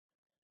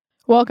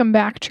Welcome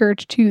back,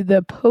 church, to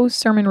the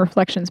Post-Sermon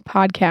Reflections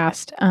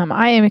podcast.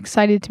 I am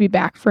excited to be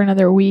back for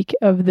another week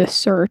of this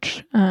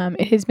search.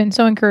 It has been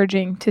so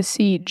encouraging to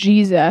see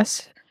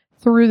Jesus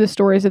through the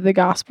stories of the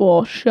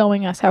gospel,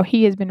 showing us how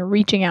he has been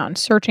reaching out and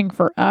searching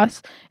for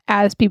us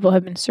as people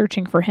have been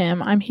searching for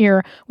him. I'm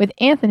here with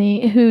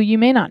Anthony, who you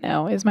may not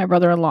know is my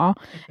brother-in-law,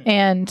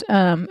 and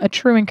a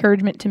true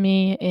encouragement to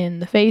me in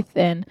the faith,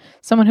 and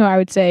someone who I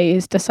would say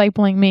is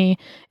discipling me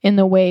in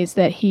the ways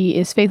that he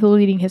is faithfully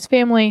leading his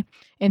family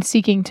and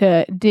seeking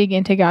to dig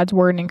into God's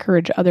word and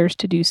encourage others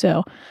to do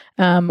so.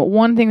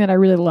 One thing that I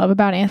really love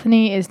about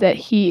Anthony is that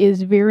he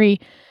is very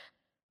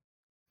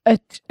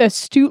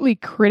astutely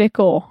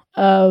critical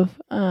of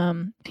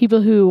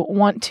people who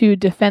want to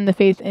defend the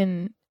faith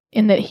in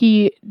that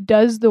he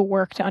does the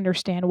work to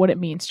understand what it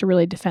means to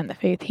really defend the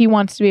faith. He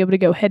wants to be able to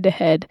go head to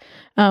head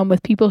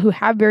with people who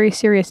have very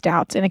serious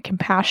doubts in a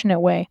compassionate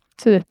way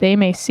so that they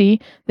may see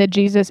that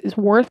Jesus is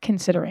worth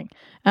considering,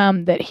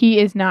 that he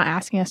is not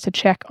asking us to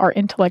check our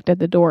intellect at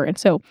the door. And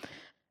so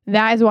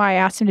that is why I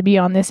asked him to be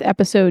on this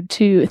episode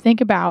to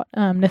think about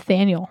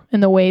Nathaniel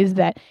in the ways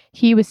that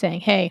he was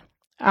saying, hey,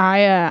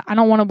 I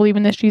don't want to believe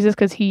in this Jesus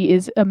because he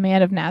is a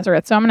man of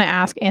Nazareth. So I'm going to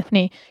ask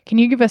Anthony, can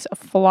you give us a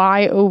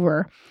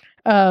flyover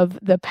of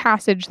the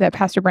passage that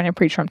Pastor Brennan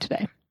preached from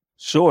today?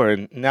 Sure.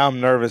 And now I'm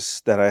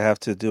nervous that I have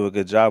to do a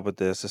good job with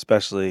this,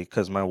 especially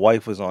because my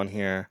wife was on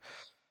here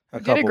a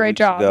couple great weeks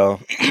job. ago.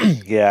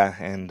 Yeah.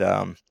 And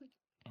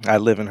I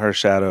live in her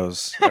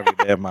shadows every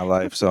day of my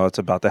life. So it's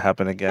about to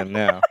happen again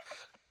now.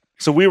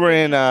 So we were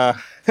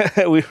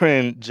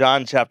in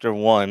John chapter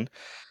 1,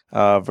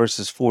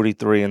 verses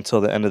 43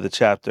 until the end of the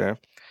chapter.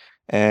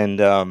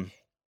 And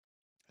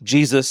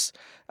Jesus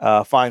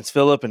finds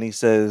Philip and he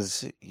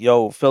says,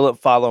 yo, Philip,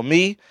 follow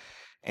me.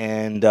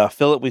 And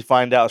Philip, we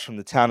find out, is from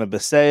the town of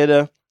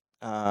Bethsaida.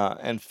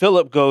 And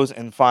Philip goes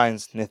and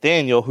finds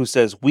Nathaniel, who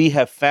says, we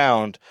have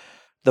found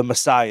the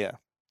Messiah,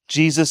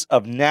 Jesus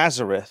of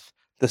Nazareth,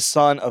 the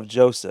son of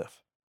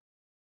Joseph.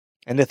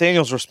 And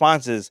Nathaniel's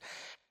response is,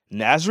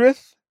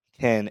 Nazareth?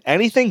 Can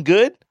anything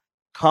good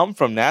come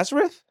from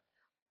Nazareth?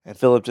 And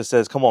Philip just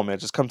says, come on, man,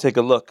 just come take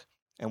a look.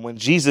 And when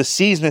Jesus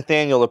sees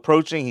Nathaniel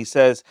approaching, he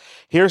says,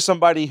 here's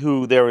somebody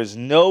who there is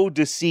no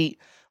deceit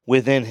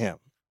within him.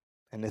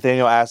 And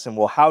Nathaniel asks him,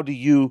 well, how do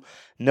you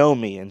know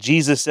me? And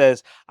Jesus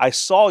says, I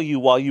saw you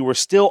while you were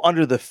still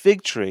under the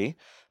fig tree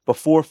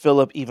before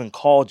Philip even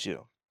called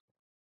you.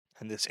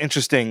 And this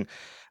interesting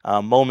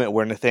moment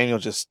where Nathaniel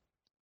just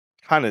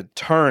kind of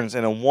turns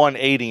in a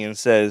 180 and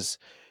says,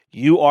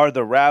 you are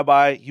the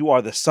rabbi, you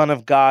are the son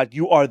of God,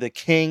 you are the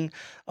king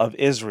of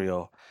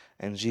Israel.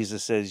 And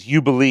Jesus says,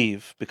 you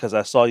believe because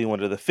I saw you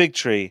under the fig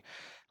tree.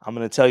 I'm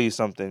going to tell you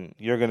something.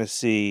 You're going to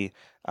see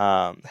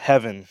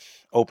heaven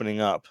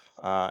opening up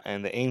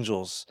and the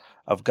angels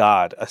of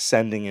God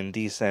ascending and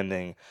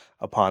descending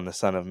upon the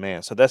Son of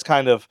Man. So that's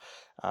kind of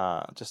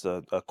just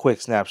a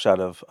quick snapshot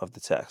of the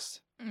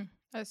text.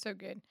 That's so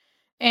good.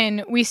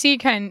 And we see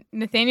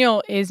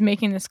Nathaniel is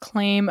making this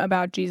claim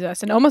about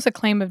Jesus and almost a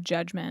claim of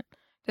judgment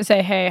to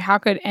say, hey, how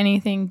could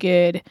anything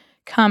good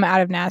come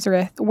out of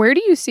Nazareth? Where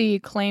do you see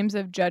claims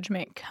of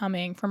judgment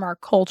coming from our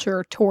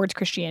culture towards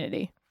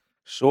Christianity?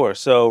 Sure.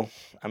 So,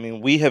 I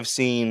mean, we have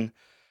seen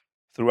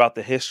throughout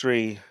the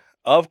history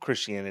of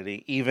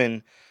Christianity,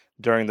 even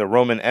during the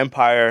Roman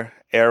Empire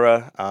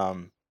era,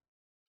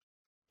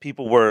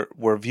 people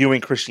were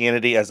viewing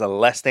Christianity as a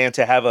less than.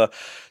 To have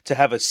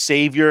a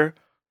savior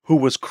who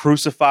was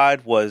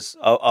crucified was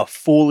a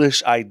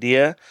foolish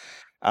idea.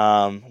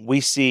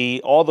 We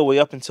see all the way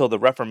up until the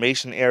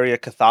Reformation era,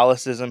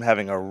 Catholicism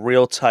having a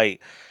real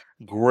tight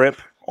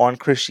grip on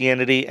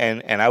Christianity,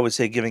 and I would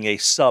say giving a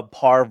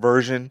subpar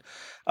version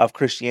of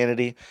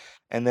Christianity.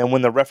 And then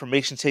when the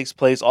Reformation takes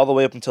place all the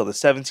way up until the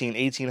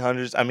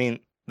 1800s, I mean,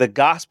 the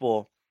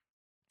gospel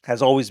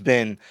has always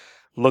been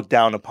looked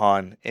down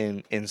upon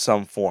in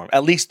some form,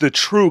 at least the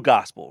true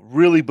gospel,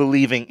 really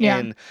believing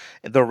in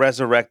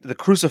the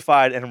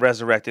crucified and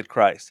resurrected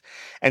Christ.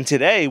 And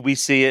today we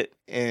see it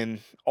in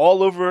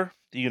all over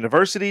the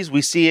universities.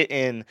 We see it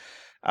in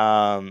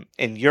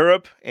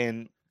Europe,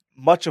 in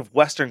much of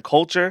Western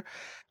culture.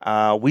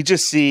 We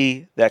just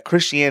see that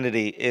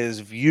Christianity is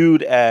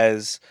viewed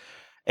as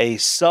a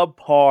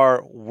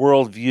subpar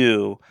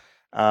worldview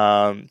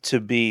to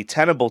be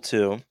tenable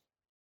to.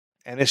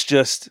 And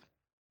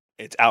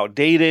it's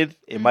outdated.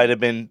 It might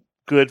have been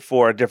good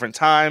for a different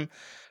time,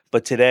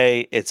 but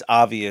today it's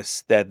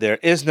obvious that there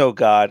is no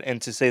God, and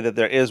to say that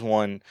there is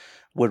one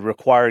would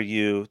require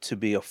you to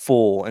be a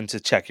fool and to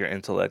check your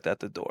intellect at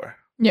the door.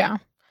 Yeah.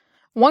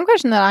 One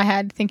question that I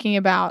had thinking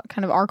about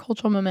kind of our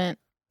cultural moment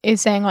is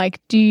saying,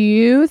 like, do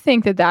you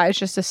think that is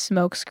just a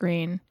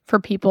smokescreen for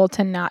people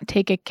to not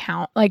take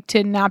account, like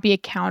to not be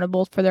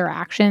accountable for their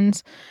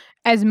actions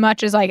as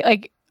much as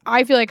like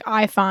I feel like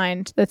I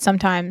find that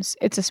sometimes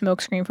it's a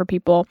smokescreen for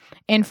people.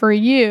 And for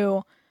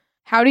you,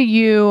 how do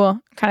you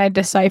kind of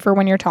decipher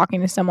when you're talking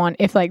to someone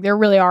if like there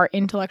really are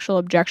intellectual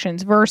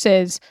objections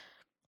versus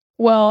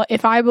well,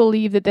 if I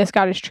believe that this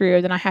God is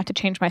true, then I have to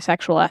change my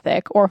sexual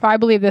ethic. Or if I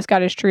believe this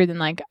God is true, then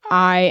like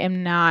I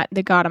am not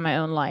the God of my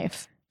own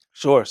life.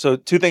 Sure. So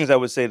two things I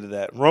would say to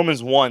that.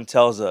 Romans 1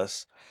 tells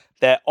us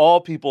that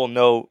all people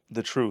know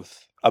the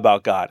truth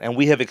about God, and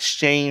we have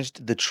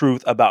exchanged the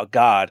truth about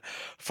God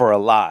for a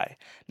lie.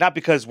 Not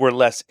because we're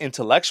less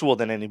intellectual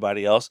than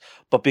anybody else,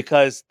 but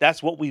because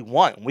that's what we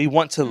want. We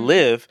want to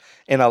live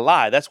in a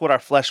lie. That's what our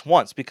flesh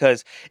wants,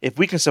 because if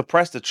we can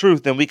suppress the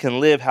truth, then we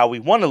can live how we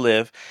want to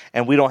live,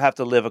 and we don't have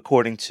to live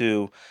according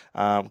to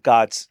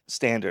God's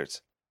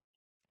standards.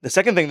 The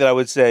second thing that I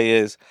would say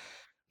is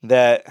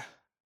that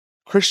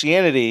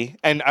Christianity,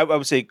 and I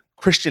would say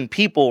Christian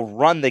people,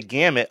 run the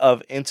gamut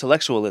of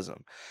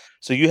intellectualism.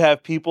 So you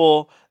have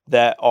people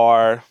that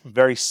are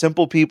very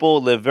simple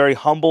people, live very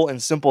humble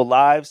and simple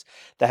lives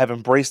that have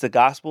embraced the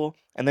gospel.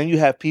 And then you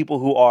have people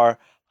who are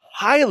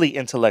highly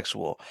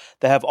intellectual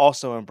that have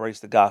also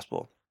embraced the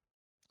gospel.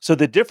 So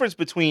the difference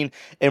between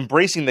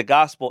embracing the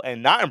gospel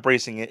and not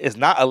embracing it is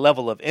not a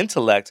level of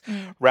intellect,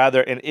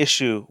 rather an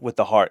issue with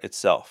the heart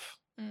itself.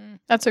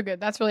 That's so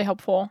good. That's really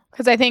helpful,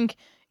 because I think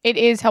it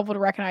is helpful to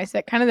recognize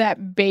that kind of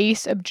that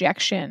base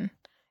objection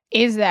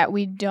is that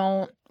we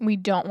don't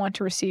want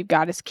to receive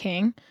God as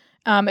king.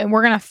 And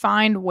we're going to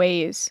find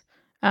ways,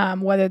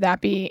 whether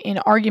that be in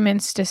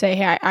arguments, to say,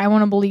 hey, I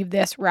want to believe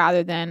this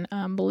rather than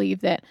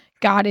believe that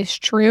God is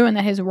true and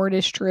that his word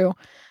is true.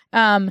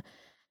 When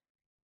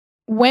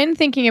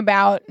thinking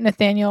about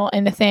Nathaniel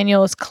and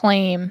Nathaniel's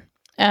claim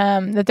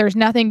that there's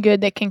nothing good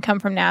that can come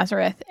from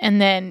Nazareth,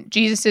 and then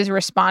Jesus'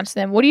 response to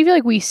them, what do you feel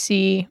like we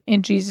see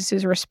in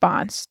Jesus'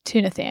 response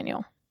to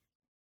Nathaniel?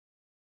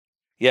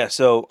 Yeah,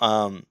 so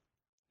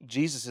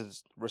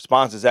Jesus'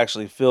 response is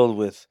actually filled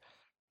with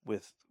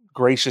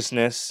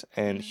graciousness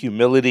and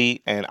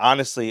humility, and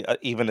honestly,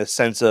 even a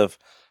sense of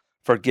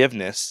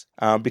forgiveness,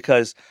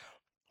 because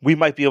we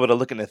might be able to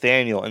look at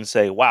Nathaniel and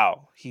say,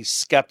 wow, he's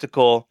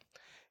skeptical,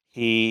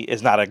 he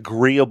is not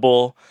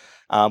agreeable,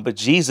 but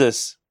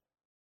Jesus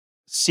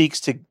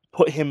seeks to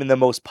put him in the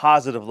most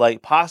positive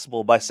light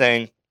possible by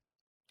saying,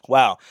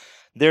 wow,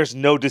 there's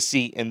no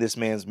deceit in this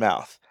man's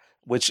mouth,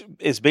 which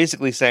is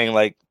basically saying,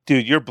 like,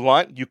 dude, you're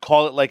blunt, you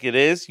call it like it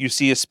is, you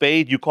see a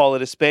spade, you call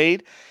it a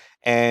spade,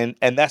 and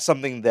that's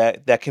something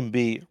that can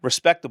be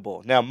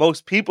respectable. Now,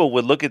 most people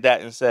would look at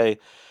that and say,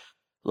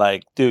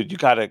 like, dude, you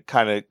gotta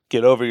kind of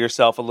get over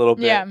yourself a little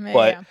bit.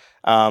 But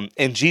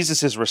in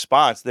Jesus's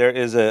response, there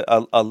is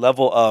a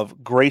level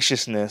of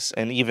graciousness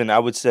and even, I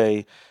would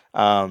say,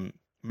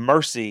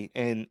 mercy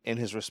in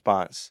his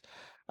response.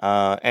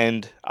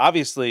 And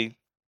obviously,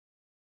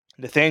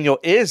 Nathaniel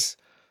is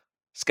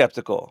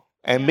skeptical,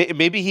 and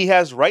maybe he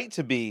has right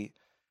to be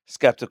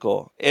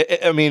skeptical.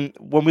 I mean,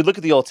 when we look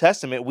at the Old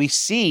Testament, we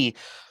see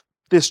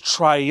this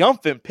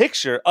triumphant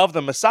picture of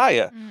the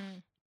Messiah,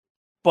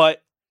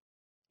 but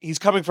he's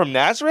coming from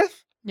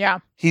Nazareth. Yeah,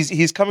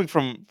 he's coming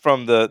from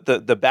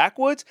the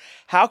backwoods.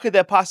 How could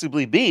that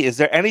possibly be? Is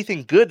there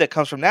anything good that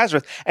comes from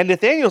Nazareth? And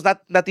Nathaniel's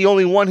not the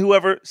only one who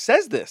ever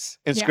says this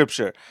in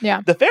Scripture.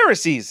 Yeah, the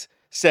Pharisees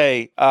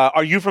say,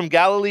 "Are you from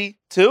Galilee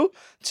too?"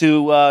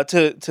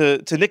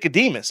 To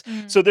Nicodemus.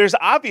 So there's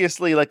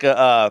obviously like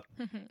a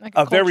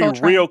very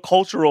real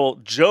cultural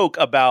joke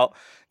about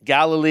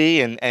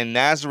Galilee and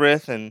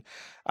Nazareth, and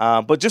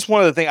but just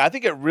one other thing, I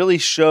think it really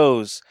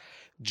shows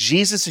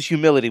Jesus'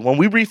 humility. When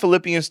we read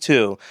Philippians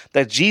 2,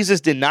 that Jesus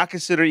did not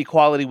consider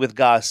equality with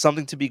God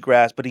something to be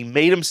grasped, but he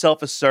made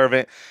himself a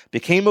servant,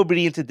 became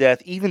obedient to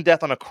death, even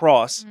death on a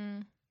cross.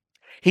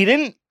 He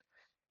didn't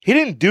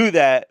do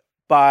that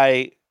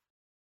by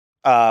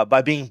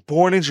being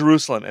born in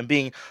Jerusalem and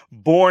being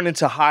born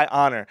into high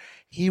honor.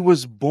 He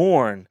was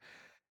born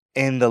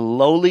in the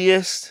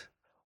lowliest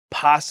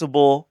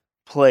possible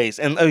place,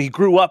 and he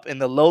grew up in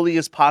the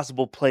lowliest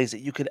possible place that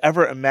you could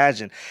ever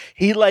imagine.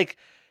 He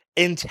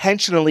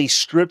intentionally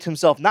stripped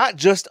himself not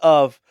just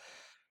of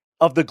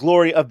the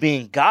glory of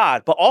being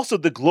God, but also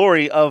the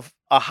glory of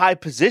a high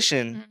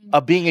position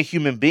of being a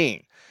human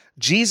being.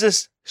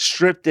 Jesus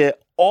stripped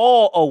it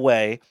all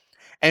away,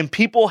 and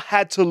people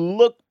had to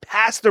look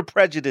past their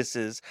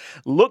prejudices,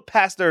 look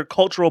past their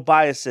cultural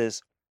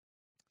biases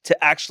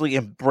to actually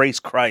embrace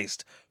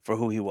Christ for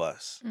who he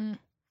was.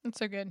 That's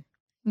so good.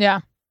 Yeah,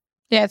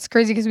 it's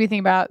crazy because we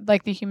think about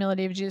like the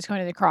humility of Jesus going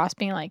to the cross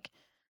being like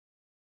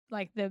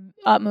the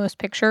utmost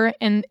picture,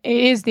 and it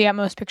is the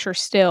utmost picture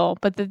still,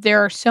 but that there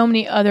are so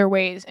many other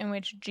ways in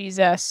which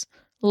Jesus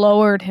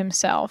lowered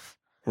himself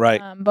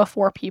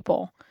before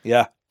people.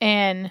 Yeah.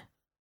 And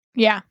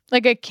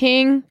like a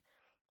king,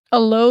 a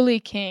lowly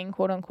king,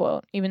 quote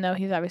unquote, even though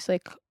he's obviously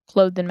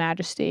clothed in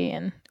majesty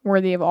and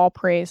worthy of all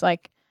praise,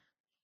 like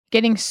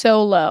getting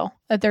so low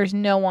that there's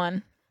no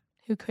one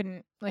who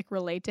couldn't like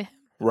relate to him.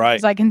 Right.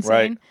 It's like insane.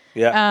 Right.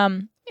 Yeah.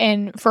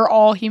 And for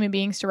all human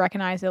beings to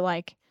recognize that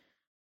like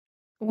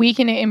we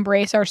can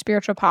embrace our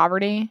spiritual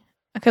poverty,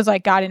 because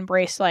like God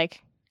embraced,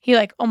 like he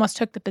like almost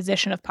took the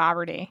position of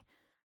poverty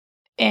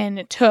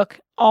and took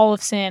all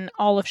of sin,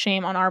 all of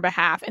shame on our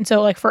behalf. And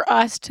so like for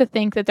us to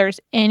think that there's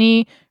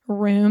any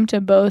room to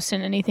boast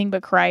in anything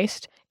but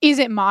Christ is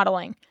it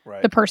modeling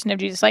Right. the person of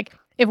Jesus? Like,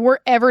 if we're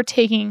ever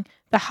taking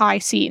the high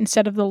seat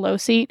instead of the low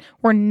seat,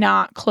 we're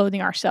not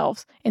clothing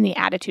ourselves in the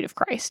attitude of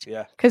Christ.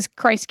 Yeah. Because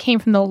Christ came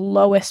from the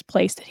lowest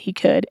place that he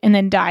could and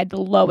then died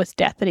the lowest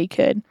death that he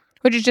could,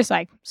 which is just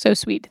like so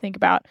sweet to think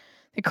about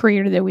the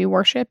creator that we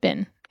worship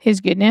and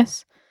his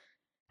goodness.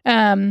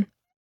 In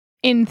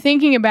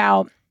thinking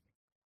about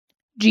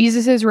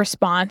Jesus's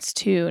response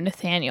to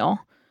Nathaniel,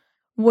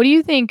 what do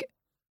you think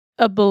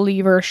a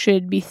believer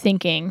should be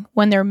thinking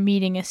when they're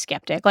meeting a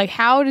skeptic? Like,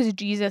 how does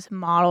Jesus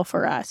model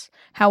for us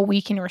how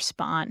we can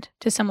respond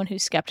to someone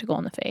who's skeptical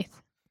in the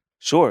faith?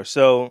 Sure.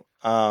 So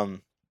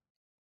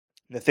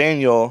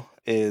Nathaniel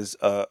is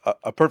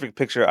a perfect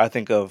picture, I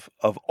think, of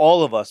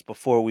all of us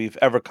before we've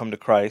ever come to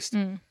Christ.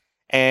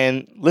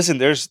 And listen,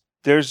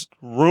 there's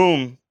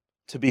room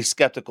to be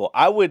skeptical.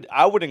 I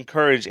would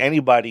encourage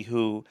anybody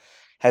who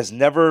has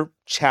never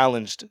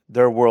challenged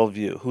their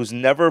worldview, who's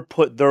never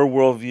put their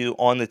worldview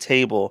on the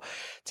table,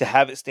 to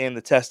have it stand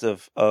the test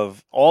of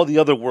all the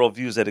other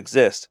worldviews that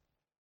exist.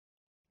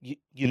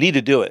 You need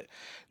to do it.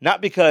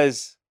 Not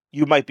because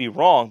you might be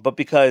wrong, but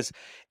because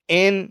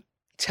in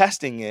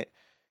testing it,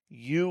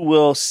 you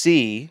will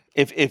see,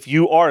 if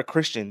you are a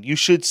Christian, you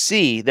should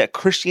see that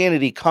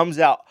Christianity comes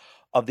out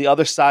of the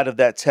other side of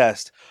that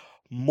test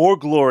more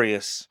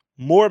glorious,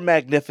 more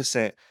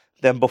magnificent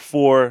than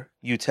before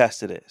you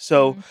tested it.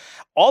 So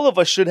all of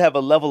us should have a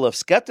level of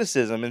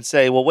skepticism and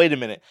say, well, wait a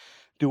minute.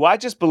 Do I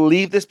just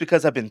believe this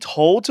because I've been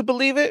told to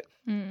believe it?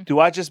 Do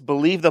I just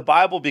believe the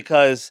Bible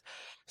because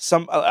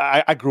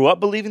I grew up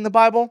believing the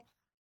Bible?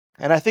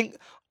 And I think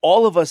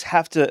all of us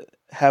have to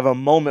have a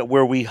moment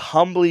where we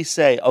humbly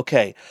say,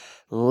 okay,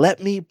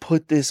 let me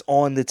put this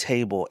on the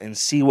table and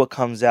see what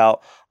comes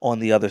out on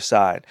the other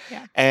side.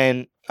 Yeah.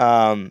 And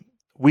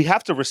we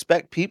have to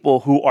respect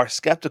people who are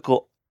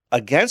skeptical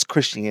against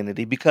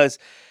Christianity, because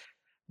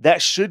that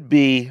should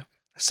be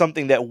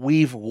something that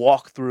we've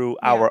walked through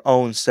our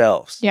own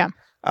selves. Yeah.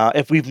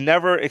 If we've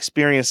never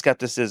experienced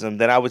skepticism,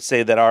 then I would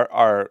say that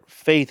our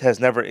faith has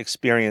never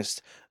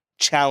experienced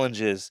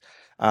challenges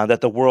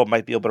that the world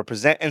might be able to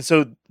present. And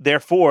so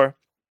therefore,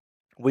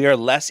 we are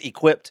less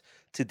equipped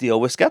to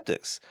deal with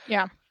skeptics.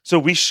 Yeah. So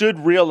we should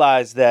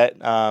realize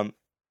that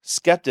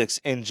skeptics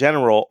in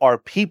general are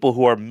people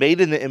who are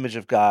made in the image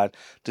of God,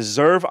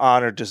 deserve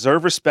honor,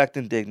 deserve respect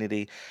and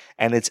dignity.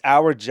 And it's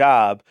our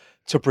job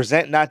to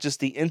present not just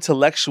the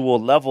intellectual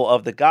level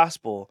of the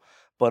gospel,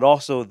 but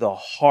also the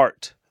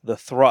heart, the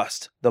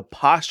thrust, the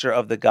posture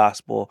of the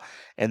gospel,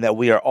 and that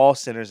we are all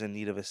sinners in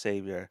need of a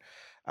savior.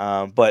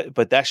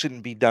 But that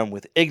shouldn't be done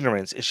with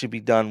ignorance. It should be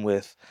done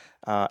with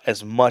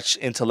as much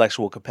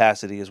intellectual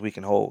capacity as we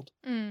can hold.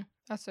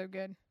 That's so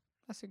good.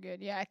 That's so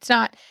good. Yeah, it's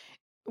not.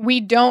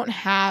 We don't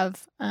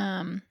have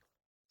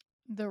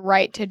the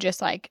right to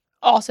just like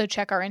also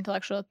check our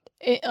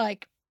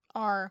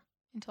our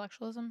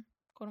intellectualism,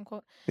 quote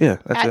unquote. Yeah,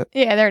 that's it.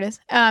 Yeah, there it is.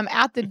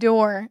 At the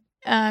door,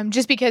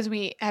 just because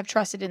we have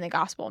trusted in the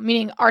gospel.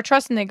 Meaning, our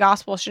trust in the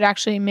gospel should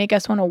actually make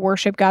us want to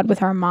worship God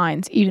with our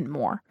minds even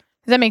more.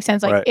 Does that make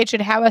sense? Like, It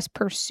should have us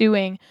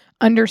pursuing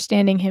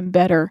understanding Him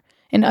better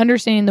and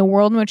understanding the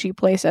world in which He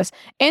placed us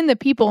and the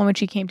people in which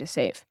He came to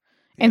save.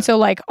 Yeah. And so,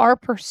 like, our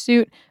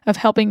pursuit of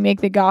helping make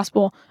the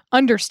gospel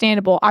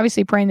understandable,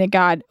 obviously praying that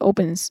God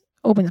opens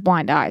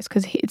blind eyes,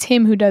 because it's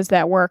Him who does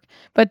that work.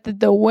 But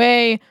the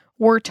way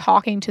we're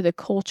talking to the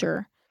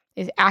culture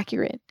is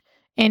accurate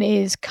and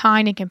is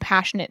kind and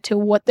compassionate to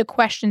what the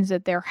questions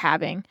that they're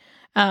having.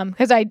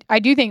 Because I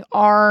do think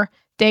our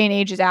day and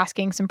age is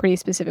asking some pretty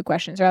specific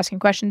questions. They're asking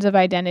questions of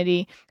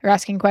identity. They're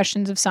asking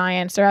questions of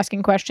science. They're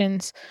asking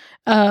questions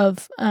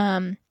of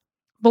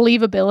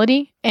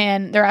believability,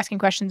 and they're asking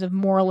questions of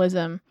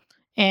moralism.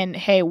 And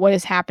hey, what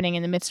is happening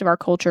in the midst of our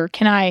culture?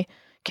 Can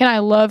I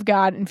love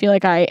God and feel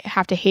like I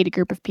have to hate a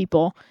group of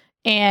people?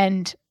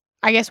 And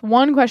I guess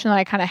one question that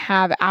I kind of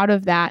have out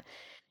of that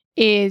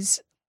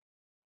is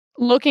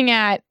looking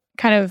at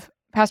kind of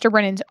Pastor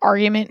Brennan's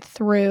argument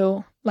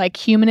through like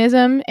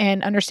humanism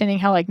and understanding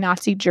how like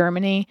Nazi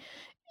Germany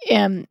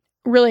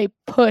really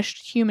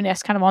pushed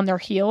humanists kind of on their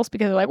heels,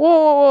 because they're like,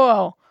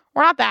 whoa,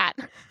 we're not that.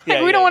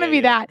 We don't want to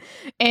be that.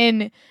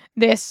 And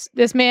this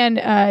man,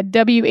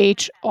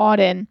 W.H.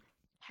 Auden,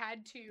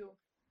 had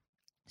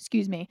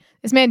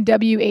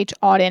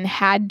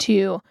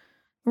to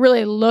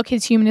really look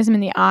his humanism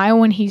in the eye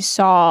when he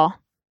saw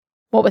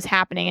what was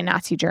happening in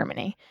Nazi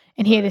Germany.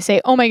 And he had to say,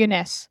 oh my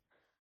goodness,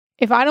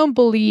 if I don't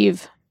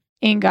believe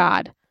in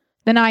God,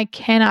 then I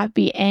cannot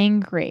be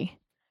angry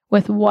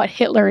with what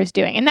Hitler is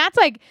doing. And that's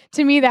like,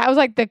 to me, that was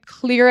like the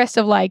clearest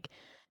of like,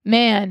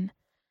 man,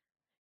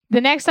 the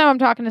next time I'm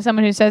talking to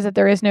someone who says that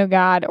there is no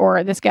God,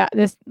 or this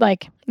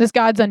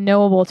God's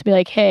unknowable, to be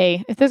like,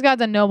 hey, if this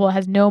God's unknowable,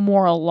 has no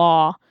moral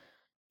law,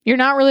 you're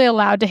not really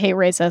allowed to hate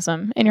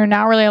racism, and you're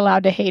not really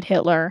allowed to hate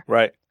Hitler.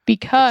 Right.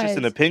 Because it's just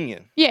an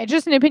opinion. Yeah,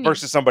 just an opinion.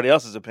 Versus somebody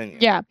else's opinion.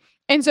 Yeah.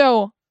 And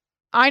so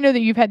I know that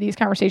you've had these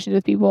conversations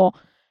with people.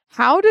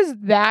 How does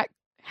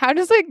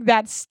like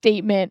that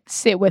statement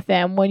sit with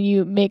them when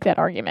you make that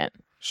argument?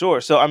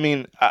 Sure. So I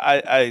mean,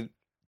 I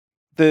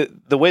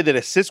the way that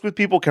it sits with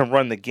people can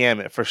run the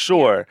gamut for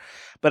sure.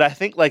 But I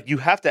think like you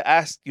have to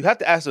ask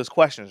those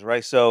questions,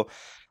 right? So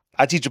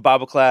I teach a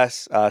Bible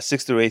class,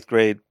 6th through 8th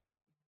grade.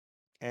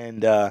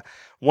 And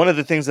one of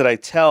the things that I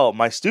tell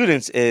my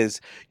students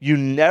is you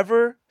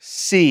never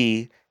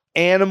see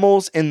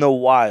animals in the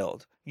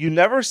wild. You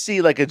never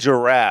see like a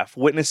giraffe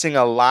witnessing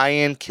a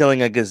lion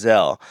killing a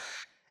gazelle.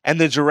 And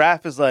the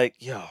giraffe is like,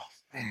 yo,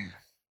 man,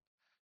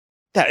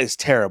 that is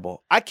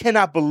terrible. I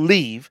cannot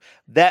believe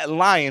that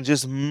lion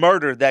just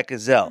murdered that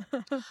gazelle.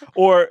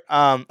 Or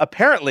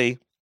apparently,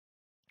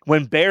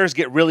 when bears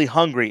get really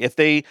hungry, if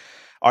they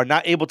are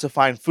not able to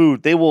find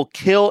food, they will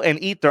kill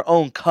and eat their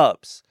own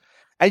cubs.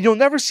 And you'll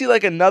never see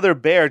like another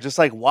bear just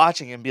like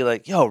watching and be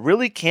like, yo,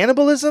 really?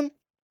 Cannibalism?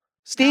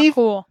 Steve? Not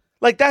cool.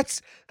 Like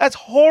that's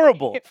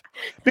horrible.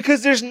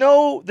 Because there's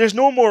no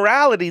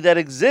morality that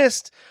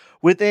exists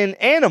within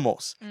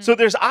animals. So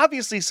there's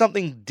obviously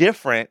something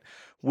different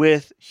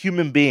with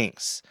human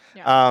beings.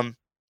 Yeah.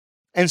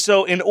 And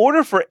so in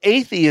order for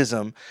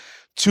atheism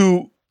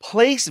to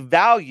place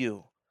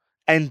value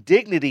and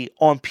dignity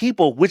on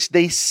people, which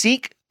they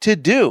seek to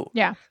do.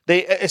 Yeah.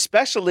 They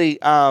especially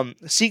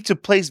seek to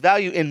place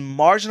value in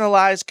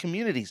marginalized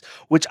communities,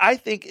 which I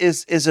think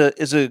is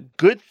a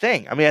good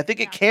thing. I mean, I think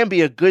it can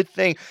be a good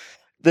thing,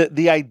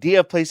 the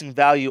idea of placing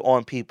value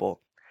on people.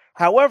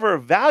 However,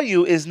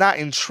 value is not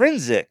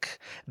intrinsic.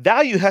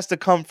 Value has to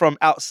come from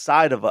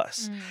outside of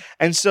us.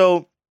 And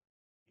so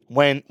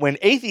when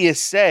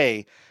atheists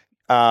say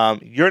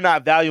you're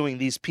not valuing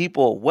these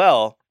people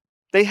well,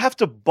 they have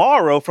to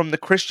borrow from the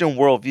Christian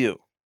worldview.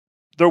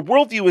 Their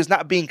worldview is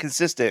not being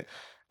consistent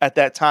at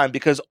that time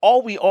because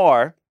all we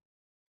are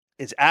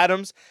is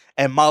atoms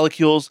and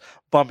molecules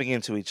bumping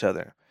into each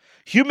other.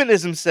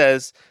 Humanism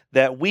says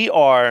that we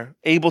are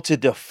able to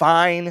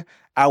define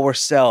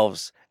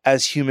ourselves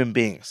as human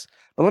beings.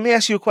 But let me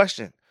ask you a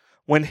question.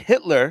 When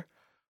Hitler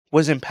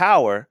was in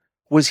power,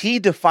 was he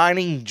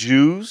defining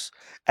Jews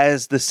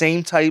as the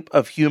same type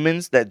of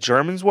humans that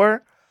Germans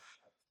were?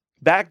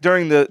 Back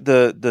during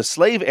the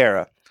slave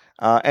era,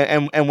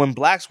 and when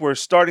blacks were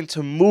starting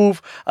to move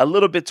a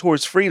little bit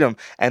towards freedom,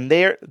 and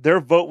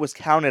their vote was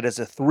counted as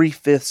a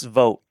 3/5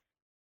 vote.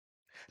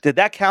 Did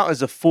that count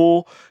as a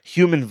full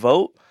human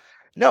vote?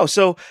 No.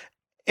 So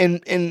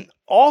in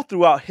all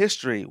throughout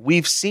history,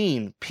 we've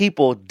seen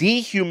people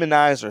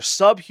dehumanize or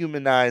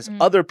subhumanize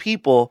other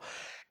people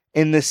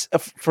in this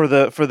for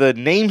the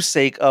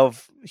namesake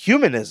of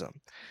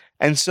humanism.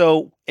 And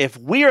so if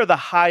we are the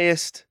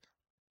highest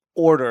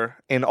order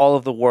in all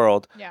of the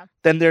world,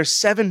 then there's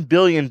 7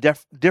 billion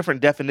different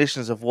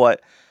definitions of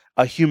what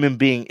a human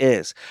being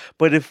is.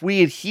 But if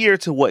we adhere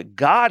to what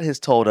God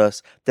has told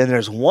us, then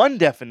there's one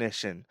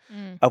definition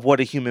of what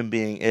a human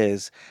being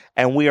is.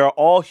 And we are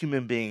all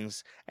human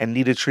beings and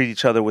need to treat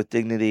each other with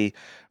dignity,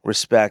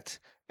 respect,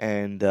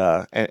 and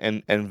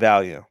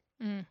value.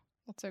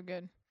 That's so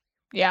good.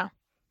 Yeah.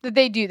 That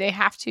they do. They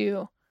have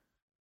to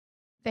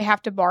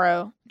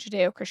borrow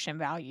Judeo-Christian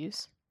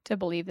values to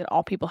believe that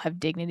all people have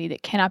dignity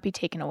that cannot be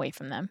taken away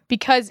from them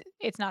because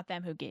it's not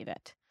them who gave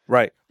it.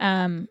 Right.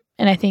 And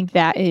I think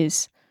that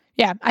is,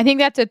 I think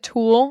that's a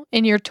tool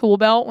in your tool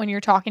belt when you're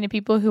talking to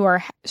people who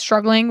are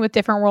struggling with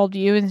different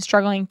worldviews and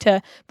struggling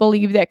to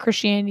believe that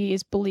Christianity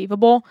is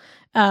believable.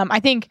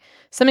 I think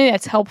something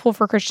that's helpful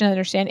for Christians to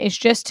understand is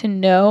just to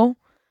know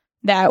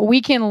that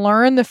we can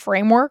learn the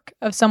framework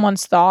of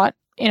someone's thought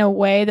in a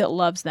way that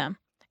loves them.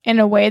 In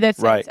a way that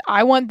says,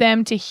 I want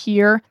them to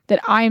hear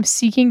that I am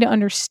seeking to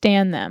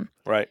understand them.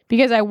 Right.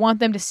 Because I want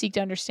them to seek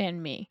to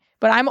understand me.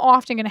 But I'm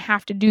often going to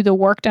have to do the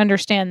work to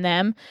understand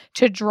them,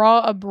 to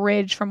draw a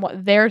bridge from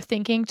what they're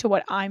thinking to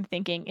what I'm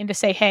thinking, and to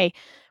say, hey,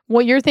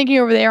 what you're thinking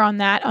over there on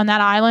that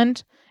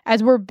island,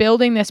 as we're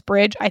building this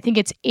bridge, I think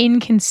it's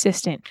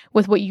inconsistent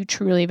with what you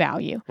truly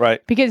value. Right.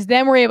 Because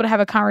then we're able to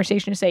have a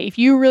conversation to say, if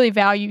you really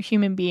value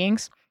human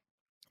beings,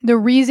 the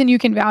reason you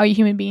can value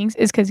human beings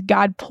is because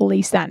God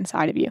placed that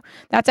inside of you.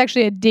 That's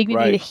actually a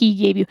dignity that he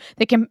gave you.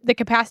 The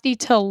capacity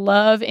to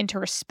love and to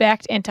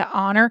respect and to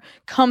honor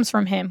comes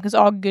from him because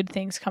all good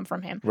things come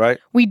from him. Right.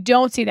 We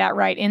don't see that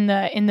in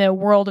the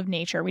world of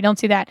nature. We don't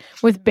see that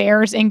with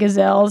bears and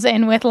gazelles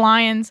and with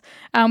lions.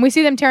 We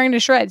see them tearing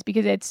to shreds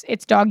because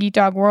it's dog eat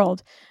dog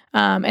world.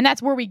 And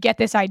that's where we get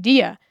this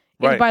idea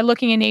is by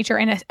looking at nature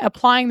and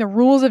applying the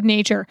rules of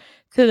nature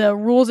to the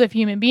rules of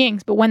human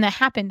beings. But when that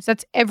happens,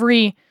 that's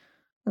every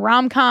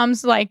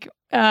rom-com's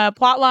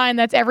plot line,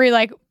 that's every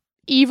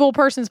evil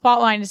person's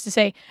plot line, is to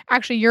say,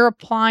 actually, you're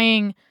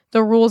applying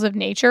the rules of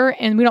nature,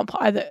 and we don't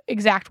apply the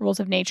exact rules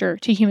of nature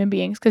to human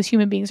beings because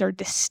human beings are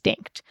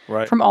distinct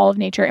from all of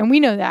nature. And we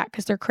know that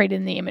because they're created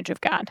in the image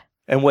of God.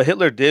 And what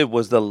Hitler did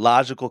was the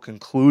logical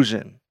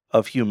conclusion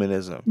of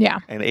humanism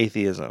and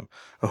atheism.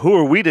 Who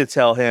are we to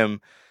tell him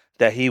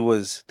that he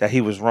was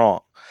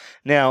wrong?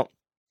 Now,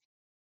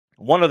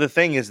 one other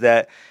thing is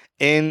that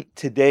in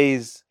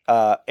today's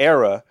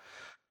era,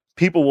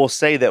 people will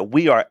say that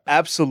we are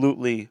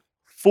absolutely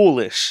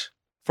foolish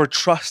for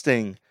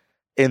trusting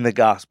in the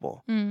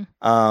gospel.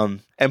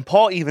 And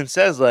Paul even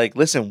says,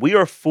 listen, we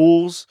are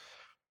fools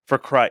for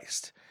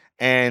Christ.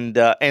 And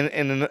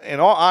in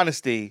all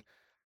honesty,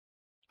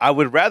 I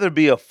would rather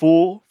be a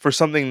fool for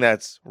something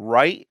that's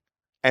right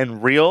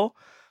and real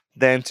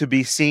than to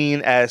be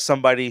seen as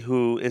somebody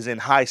who is in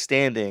high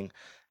standing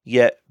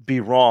yet be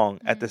wrong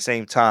at the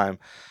same time.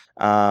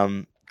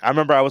 I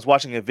remember I was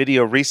watching a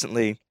video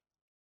recently.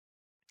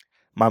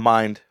 My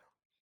mind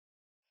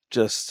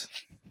just,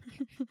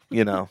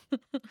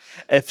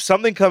 if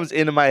something comes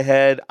into my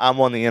head, I'm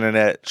on the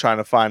internet trying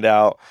to find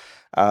out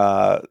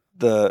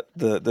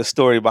the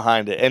story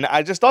behind it. And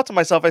I just thought to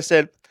myself, I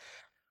said,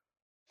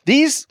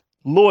 these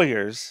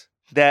lawyers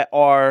that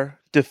are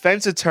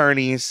defense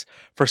attorneys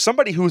for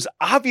somebody who's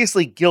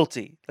obviously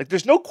guilty, like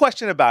there's no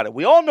question about it.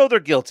 We all know they're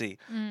guilty.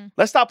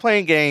 Let's stop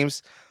playing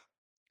games.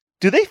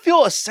 Do they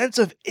feel a sense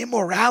of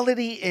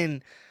immorality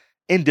in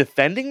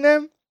defending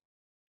them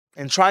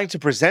and trying to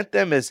present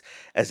them as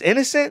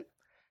innocent?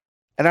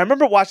 And I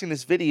remember watching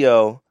this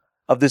video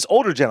of this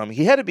older gentleman.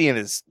 He had to be in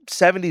his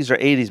 70s or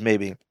 80s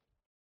maybe.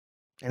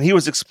 And he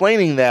was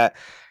explaining that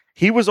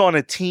he was on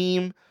a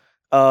team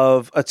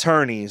of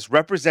attorneys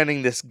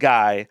representing this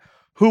guy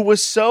who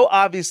was so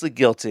obviously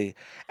guilty.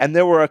 And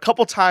there were a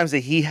couple times that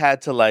he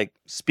had to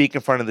speak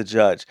in front of the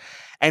judge.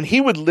 And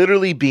he would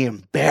literally be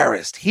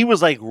embarrassed. He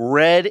was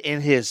red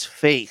in his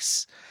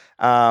face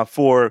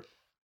for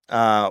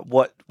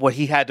what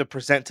he had to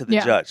present to the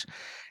judge.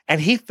 And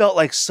he felt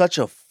like such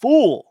a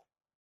fool.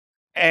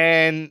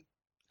 And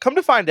come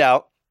to find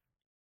out,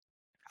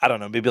 I don't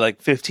know, maybe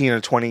 15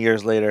 or 20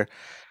 years later,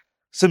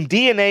 some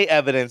DNA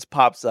evidence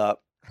pops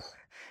up.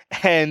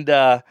 And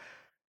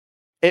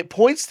it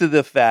points to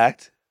the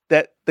fact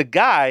that the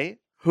guy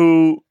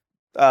who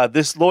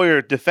this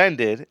lawyer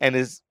defended and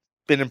has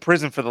been in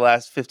prison for the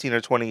last 15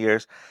 or 20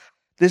 years,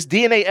 this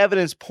DNA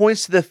evidence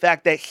points to the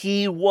fact that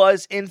he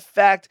was, in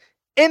fact,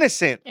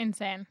 innocent.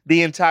 Insane.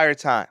 The entire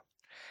time.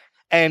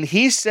 And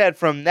he said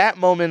from that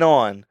moment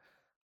on,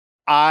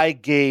 I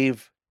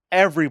gave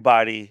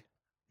everybody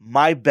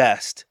my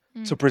best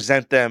to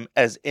present them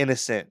as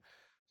innocent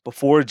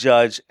before a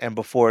judge and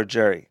before a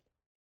jury.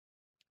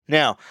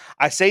 Now,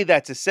 I say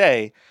that to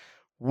say,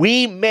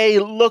 we may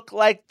look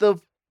like the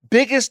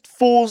biggest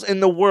fools in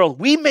the world.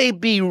 We may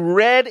be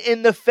red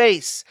in the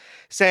face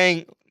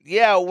saying,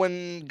 yeah,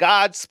 when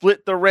God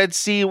split the Red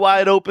Sea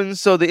wide open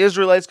so the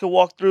Israelites could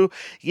walk through,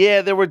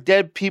 yeah, there were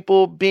dead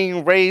people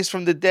being raised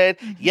from the dead.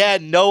 Yeah,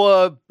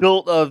 Noah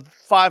built a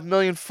 5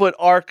 million foot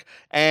ark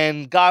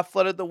and God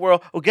flooded the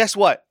world. Well, guess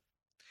what?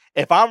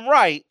 If I'm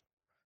right,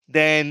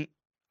 then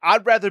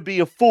I'd rather be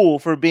a fool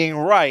for being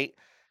right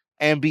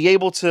and be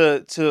able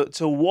to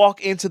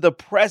walk into the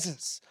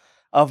presence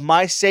of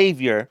my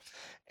Savior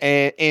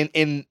and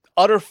in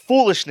utter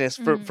foolishness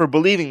for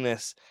believing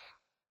this.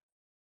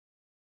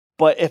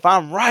 But if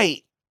I'm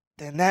right,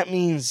 then that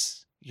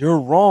means you're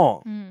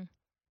wrong.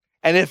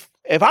 And if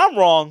I'm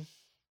wrong,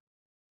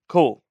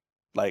 cool.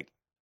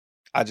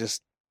 I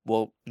just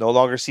will no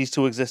longer cease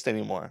to exist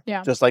anymore.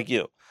 Yeah. Just like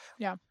you.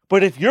 Yeah.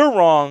 But if you're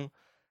wrong,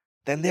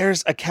 then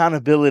there's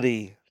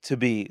accountability to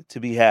be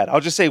had.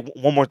 I'll just say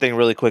one more thing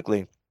really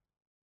quickly.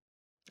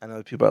 I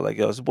know people are like,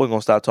 yo, is this boy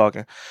gonna stop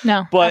talking?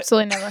 No,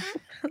 absolutely never.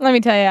 Let me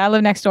tell you, I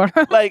live next door.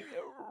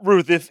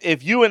 Ruth,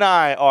 if you and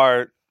I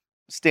are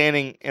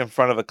standing in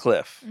front of a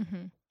cliff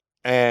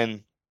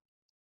and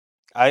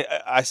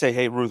I say,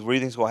 hey, Ruth, what do you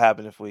think's gonna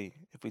happen if we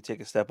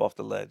take a step off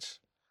the ledge?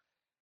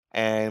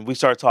 And we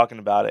start talking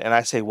about it. And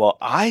I say, well,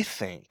 I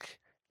think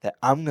that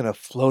I'm gonna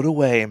float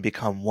away and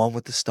become one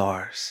with the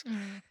stars.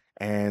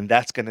 And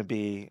that's going to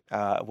be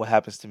what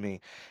happens to me.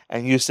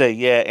 And you say,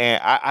 yeah,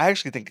 and I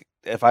actually think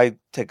if I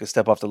take a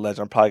step off the ledge,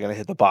 I'm probably going to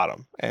hit the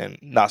bottom and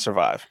not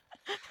survive.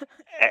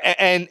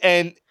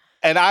 And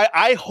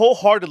I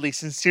wholeheartedly,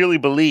 sincerely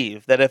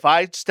believe that if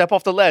I step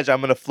off the ledge,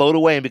 I'm going to float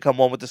away and become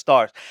one with the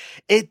stars.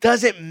 It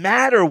doesn't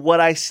matter what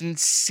I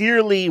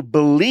sincerely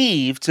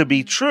believe to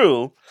be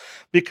true,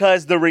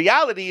 because the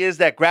reality is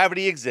that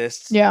gravity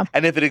exists. Yeah.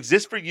 And if it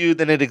exists for you,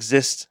 then it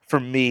exists for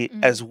me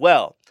as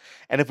well.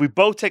 And if we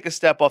both take a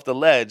step off the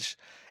ledge,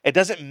 it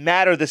doesn't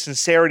matter the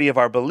sincerity of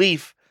our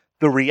belief.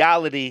 The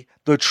reality,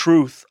 the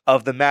truth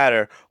of the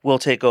matter will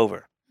take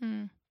over.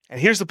 And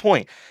here's the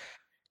point.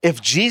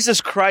 If Jesus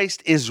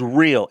Christ is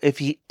real, if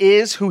he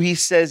is who he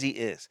says he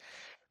is,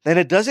 then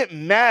it doesn't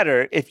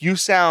matter if you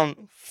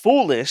sound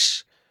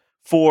foolish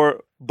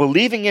for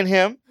believing in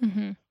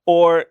him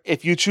or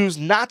if you choose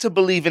not to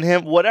believe in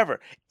him,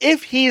 whatever.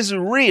 If he's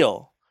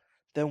real,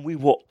 then we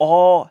will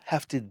all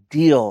have to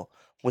deal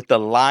with the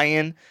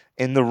lion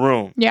in the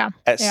room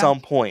at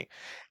some point.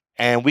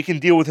 And we can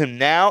deal with him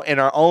now in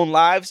our own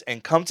lives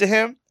and come to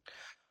him,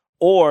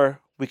 or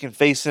we can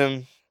face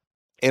him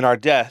in our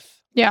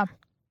death. Yeah.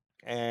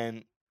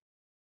 And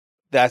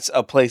that's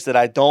a place that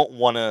I don't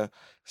want to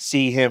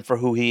see him for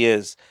who he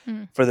is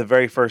for the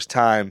very first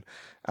time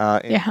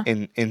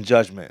in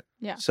judgment.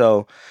 Yeah.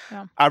 So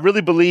I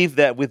really believe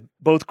that with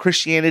both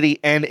Christianity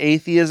and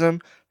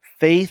atheism,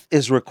 faith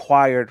is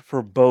required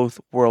for both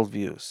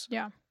worldviews.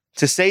 Yeah.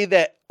 To say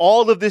that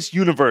all of this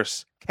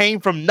universe came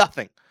from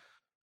nothing,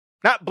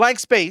 not blank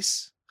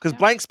space, because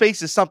blank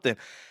space is something,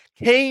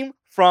 came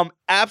from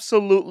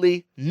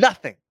absolutely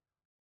nothing.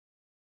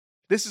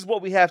 This is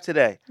what we have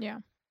today. Yeah.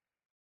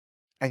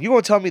 And you're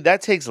going to tell me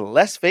that takes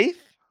less faith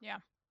Yeah.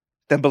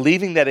 than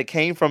believing that it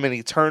came from an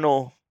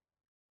eternal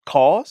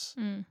cause?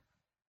 Mm.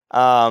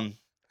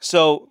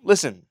 So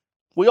listen,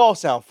 we all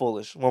sound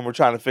foolish when we're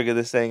trying to figure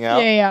this thing out.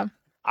 Yeah.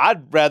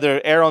 I'd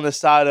rather err on the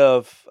side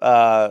of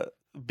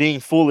being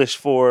foolish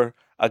for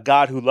a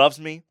God who loves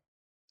me.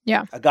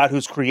 Yeah. A God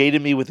who's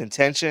created me with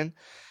intention.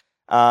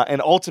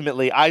 And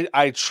ultimately,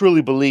 I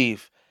truly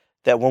believe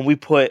that when we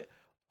put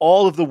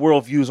all of the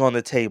worldviews on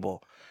the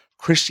table,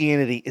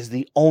 Christianity is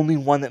the only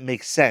one that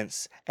makes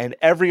sense. And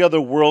every other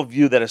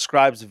worldview that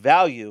ascribes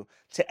value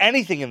to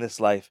anything in this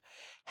life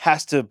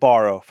has to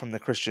borrow from the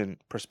Christian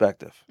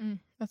perspective.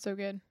 That's so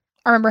good.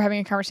 I remember having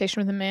a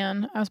conversation with a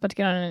man. I was about to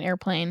get on an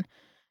airplane,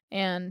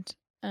 and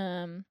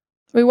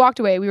we walked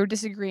away. We were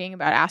disagreeing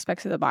about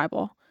aspects of the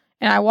Bible.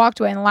 And I walked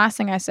away, and the last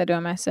thing I said to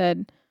him, I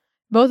said,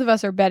 both of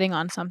us are betting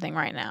on something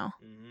right now,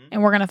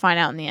 and we're going to find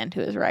out in the end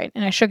who is right.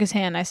 And I shook his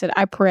hand, and I said,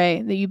 I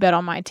pray that you bet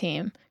on my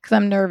team, because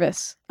I'm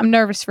nervous. I'm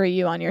nervous for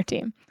you on your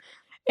team.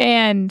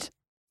 And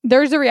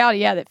there's a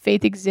reality, that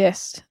faith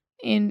exists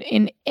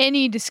in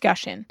any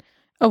discussion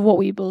of what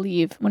we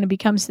believe when it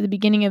comes to the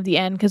beginning of the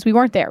end, because we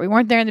weren't there. We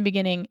weren't there in the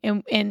beginning,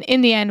 and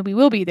in the end, we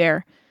will be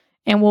there,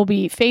 and we'll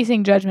be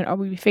facing judgment, or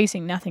we'll be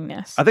facing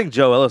nothingness. I think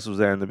Joe Ellis was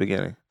there in the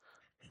beginning.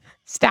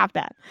 Stop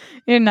that.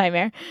 You're a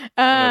nightmare.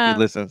 I don't know if he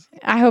listens.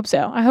 I hope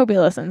so. I hope he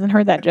listens and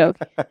heard that joke.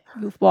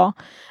 Goofball.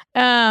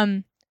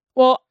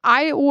 Well,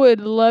 I would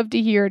love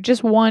to hear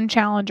just one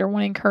challenge or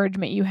one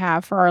encouragement you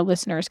have for our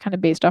listeners, kind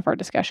of based off our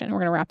discussion. We're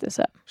going to wrap this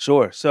up.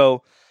 Sure.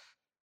 So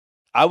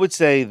I would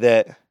say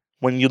that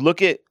when you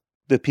look at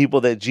the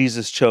people that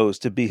Jesus chose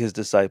to be his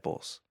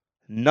disciples,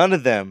 none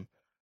of them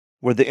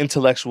were the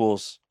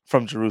intellectuals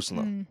from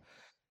Jerusalem.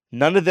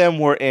 None of them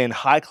were in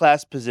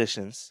high-class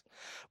positions,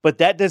 but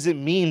that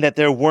doesn't mean that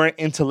there weren't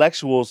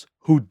intellectuals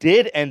who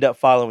did end up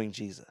following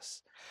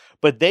Jesus.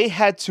 But they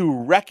had to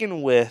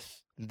reckon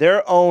with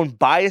their own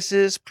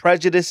biases,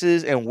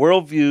 prejudices, and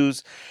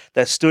worldviews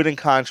that stood in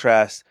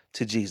contrast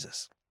to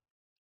Jesus.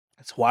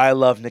 That's why I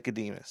love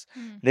Nicodemus.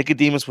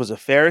 Nicodemus was a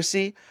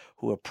Pharisee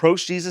who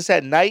approached Jesus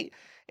at night,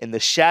 in the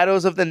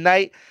shadows of the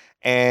night,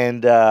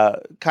 and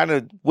kind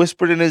of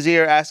whispered in his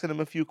ear, asking him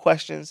a few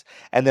questions.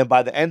 And then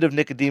by the end of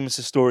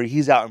Nicodemus' story,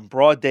 he's out in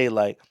broad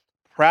daylight,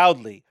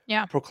 proudly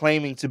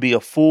proclaiming to be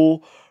a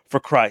fool for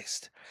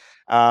Christ.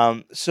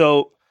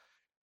 So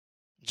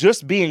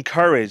just be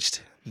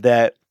encouraged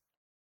that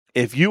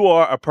if you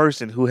are a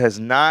person who has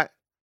not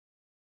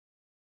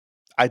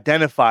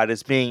identified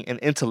as being an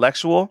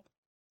intellectual,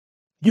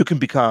 you can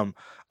become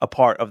a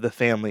part of the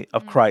family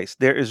of Christ.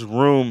 There is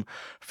room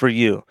for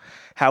you.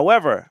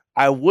 However,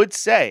 I would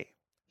say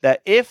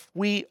that if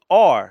we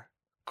are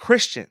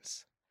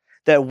Christians,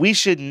 that we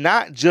should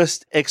not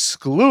just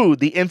exclude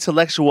the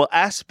intellectual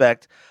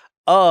aspect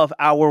of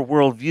our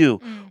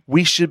worldview.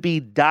 We should be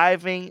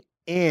diving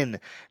in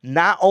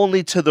not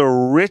only to the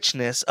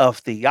richness of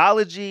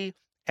theology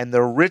and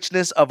the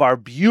richness of our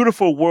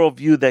beautiful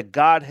worldview that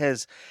God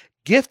has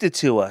gifted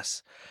to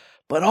us,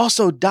 but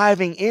also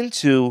diving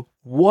into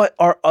what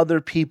are other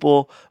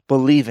people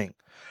believing.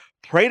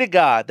 Pray to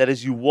God that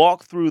as you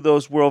walk through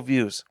those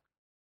worldviews,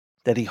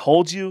 that he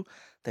holds you,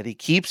 that he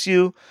keeps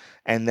you,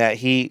 and that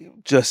he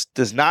just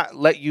does not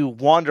let you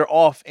wander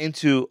off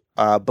into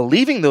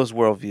believing those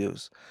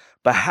worldviews.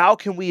 But how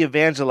can we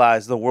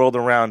evangelize the world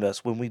around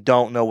us when we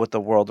don't know what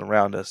the world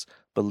around us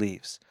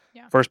believes?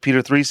 1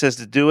 Peter 3 says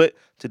to do it,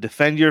 to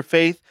defend your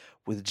faith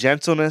with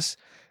gentleness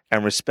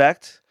and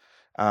respect.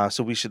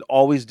 So we should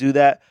always do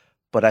that.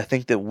 But I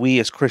think that we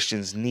as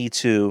Christians need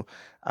to,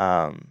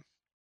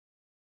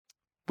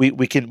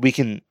 we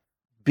can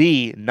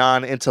be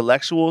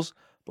non-intellectuals,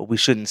 but we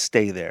shouldn't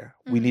stay there.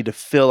 We need to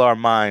fill our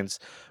minds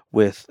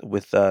with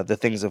the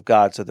things of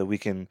God so that we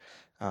can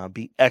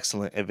be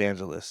excellent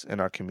evangelists in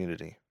our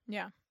community.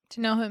 Yeah.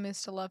 To know him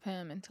is to love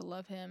him, and to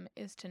love him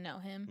is to know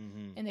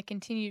him. In the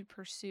continued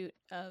pursuit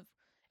of,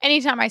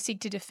 anytime I seek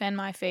to defend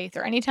my faith,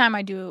 or anytime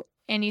I do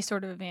any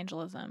sort of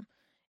evangelism,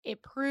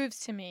 it proves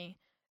to me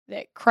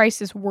that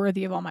Christ is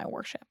worthy of all my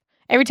worship.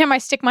 Every time I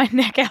stick my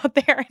neck out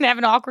there and have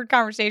an awkward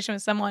conversation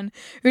with someone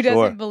who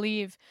doesn't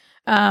believe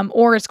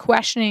or is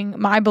questioning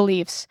my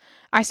beliefs,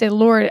 I say,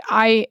 Lord,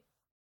 I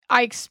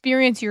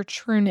experience your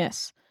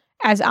trueness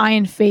as I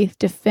in faith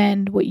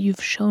defend what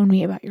you've shown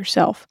me about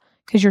yourself,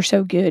 because you're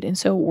so good and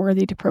so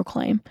worthy to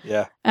proclaim.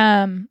 Yeah.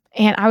 And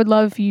I would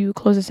love if you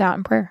close us out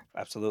in prayer.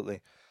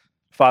 Absolutely.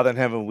 Father in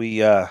heaven, we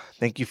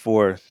thank you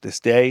for this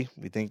day.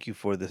 We thank you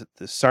for this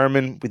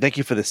sermon. We thank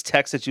you for this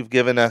text that you've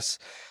given us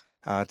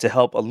to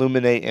help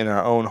illuminate in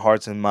our own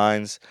hearts and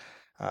minds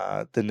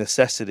the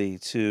necessity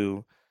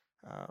to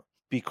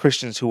be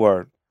Christians who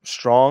are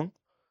strong,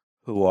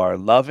 who are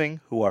loving,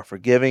 who are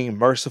forgiving,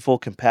 merciful,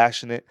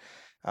 compassionate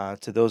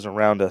to those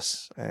around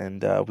us.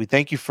 And we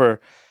thank you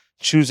for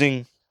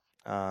choosing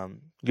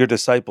your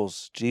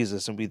disciples,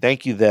 Jesus. And we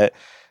thank you that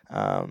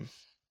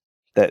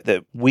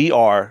that we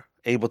are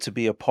able to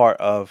be a part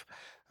of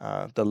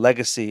the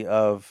legacy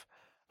of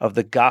of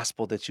the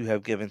gospel that you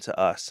have given to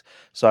us.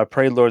 So I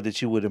pray, Lord,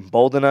 that you would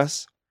embolden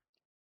us,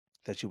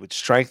 that you would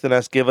strengthen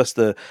us, give us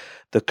the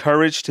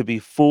courage to be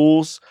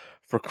fools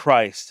for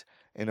Christ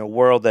in a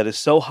world that is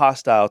so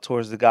hostile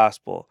towards the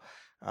gospel.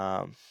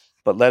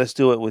 But let us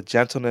do it with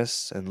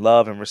gentleness and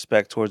love and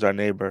respect towards our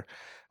neighbor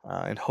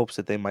in hopes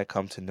that they might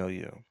come to know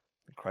you.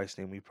 In Christ's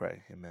name we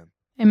pray. Amen.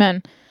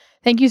 Amen.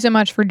 Thank you so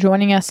much for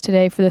joining us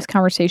today for this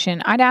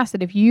conversation. I'd ask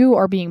that if you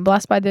are being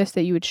blessed by this,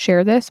 that you would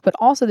share this, but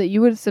also that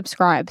you would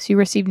subscribe so you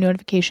receive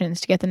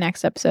notifications to get the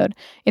next episode.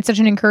 It's such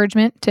an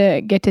encouragement to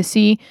get to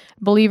see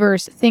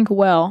believers think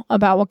well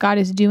about what God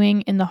is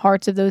doing in the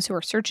hearts of those who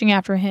are searching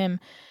after him,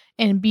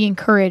 and be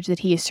encouraged that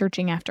he is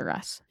searching after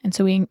us. And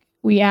so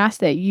we ask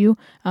that you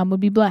would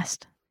be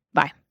blessed.